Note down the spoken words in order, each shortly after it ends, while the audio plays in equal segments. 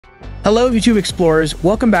Hello YouTube explorers,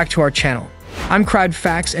 welcome back to our channel. I'm Cribe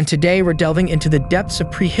Facts, and today we're delving into the depths of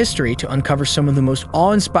prehistory to uncover some of the most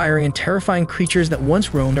awe-inspiring and terrifying creatures that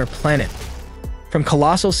once roamed our planet. From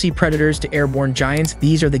colossal sea predators to airborne giants,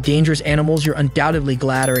 these are the dangerous animals you're undoubtedly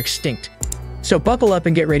glad are extinct. So buckle up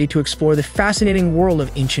and get ready to explore the fascinating world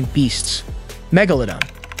of ancient beasts. Megalodon.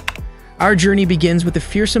 Our journey begins with the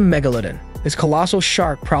fearsome Megalodon. This colossal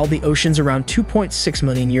shark prowled the oceans around 2.6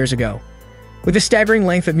 million years ago. With a staggering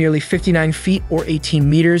length of nearly 59 feet or 18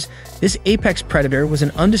 meters, this apex predator was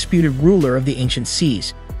an undisputed ruler of the ancient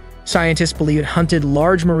seas. Scientists believe it hunted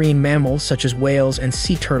large marine mammals such as whales and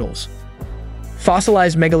sea turtles.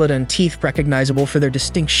 Fossilized megalodon teeth, recognizable for their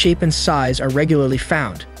distinct shape and size, are regularly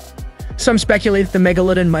found. Some speculate that the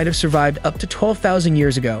megalodon might have survived up to 12,000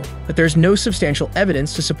 years ago, but there's no substantial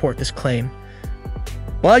evidence to support this claim.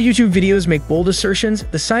 While YouTube videos make bold assertions,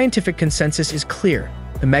 the scientific consensus is clear.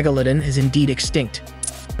 The megalodon is indeed extinct.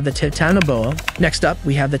 The Titanoboa. Next up,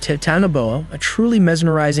 we have the Titanoboa, a truly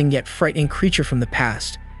mesmerizing yet frightening creature from the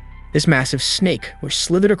past. This massive snake, which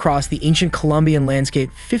slithered across the ancient Colombian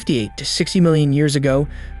landscape 58 to 60 million years ago,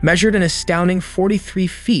 measured an astounding 43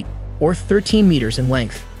 feet or 13 meters in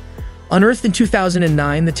length. Unearthed in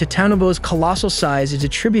 2009, the Titanoboa's colossal size is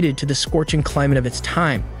attributed to the scorching climate of its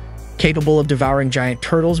time. Capable of devouring giant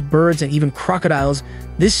turtles, birds, and even crocodiles,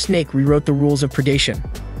 this snake rewrote the rules of predation.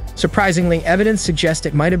 Surprisingly, evidence suggests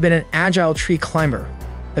it might have been an agile tree climber,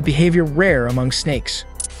 a behavior rare among snakes.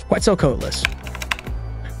 Quetzalcoatlus.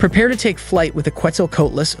 Prepare to take flight with the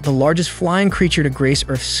Quetzalcoatlus, the largest flying creature to grace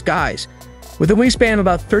Earth's skies. With a wingspan of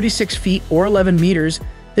about 36 feet or 11 meters,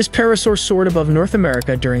 this parasaur soared above North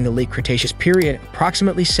America during the late Cretaceous period,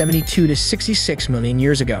 approximately 72 to 66 million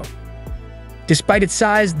years ago. Despite its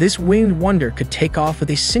size, this winged wonder could take off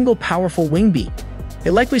with a single powerful wing beat.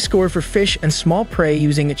 It likely scored for fish and small prey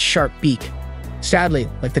using its sharp beak. Sadly,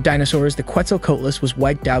 like the dinosaurs, the Quetzalcoatlus was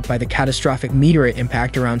wiped out by the catastrophic meteorite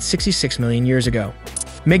impact around 66 million years ago.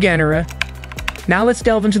 Meganura. Now let's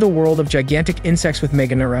delve into the world of gigantic insects with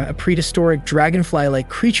Meganura, a prehistoric dragonfly-like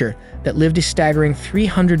creature that lived a staggering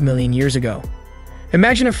 300 million years ago.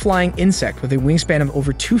 Imagine a flying insect with a wingspan of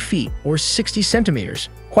over 2 feet or 60 centimeters,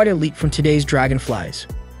 quite a leap from today's dragonflies.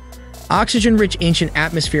 Oxygen-rich ancient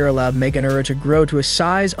atmosphere allowed Meganura to grow to a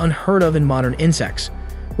size unheard of in modern insects.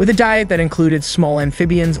 With a diet that included small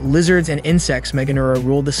amphibians, lizards, and insects, Meganura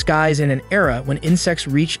ruled the skies in an era when insects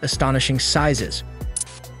reached astonishing sizes.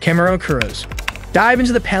 Kamarokuros. Dive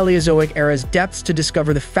into the Paleozoic era's depths to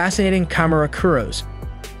discover the fascinating Kamarokuros,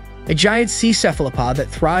 a giant sea cephalopod that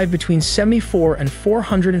thrived between 74 and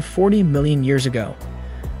 440 million years ago.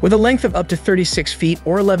 With a length of up to 36 feet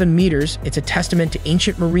or 11 meters, it's a testament to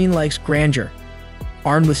ancient marine life's grandeur.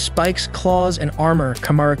 Armed with spikes, claws, and armor,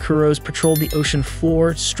 Kamarokuros patrolled the ocean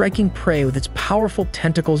floor, striking prey with its powerful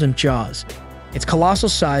tentacles and jaws. Its colossal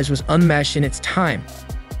size was unmatched in its time,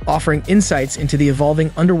 offering insights into the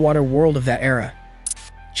evolving underwater world of that era.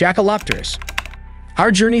 Jacalopterus. Our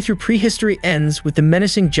journey through prehistory ends with the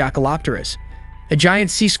menacing Jacalopterus, a giant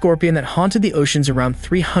sea scorpion that haunted the oceans around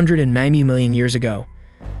 390 million years ago.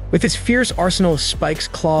 With its fierce arsenal of spikes,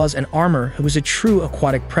 claws, and armor, it was a true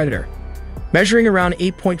aquatic predator. Measuring around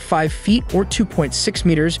 8.5 feet or 2.6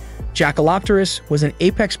 meters, Jacalopterus was an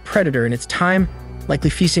apex predator in its time, likely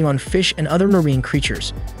feasting on fish and other marine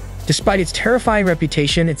creatures. Despite its terrifying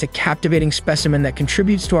reputation, it's a captivating specimen that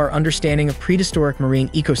contributes to our understanding of prehistoric marine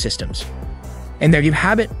ecosystems. And there you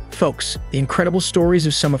have it, folks, the incredible stories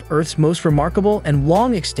of some of Earth's most remarkable and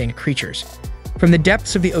long-extinct creatures. From the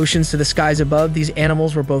depths of the oceans to the skies above, these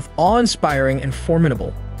animals were both awe-inspiring and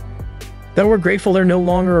formidable. Though we're grateful they're no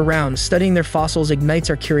longer around, studying their fossils ignites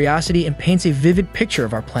our curiosity and paints a vivid picture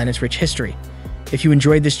of our planet's rich history. If you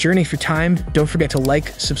enjoyed this journey through time, don't forget to like,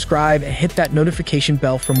 subscribe, and hit that notification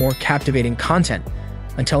bell for more captivating content.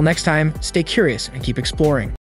 Until next time, stay curious and keep exploring.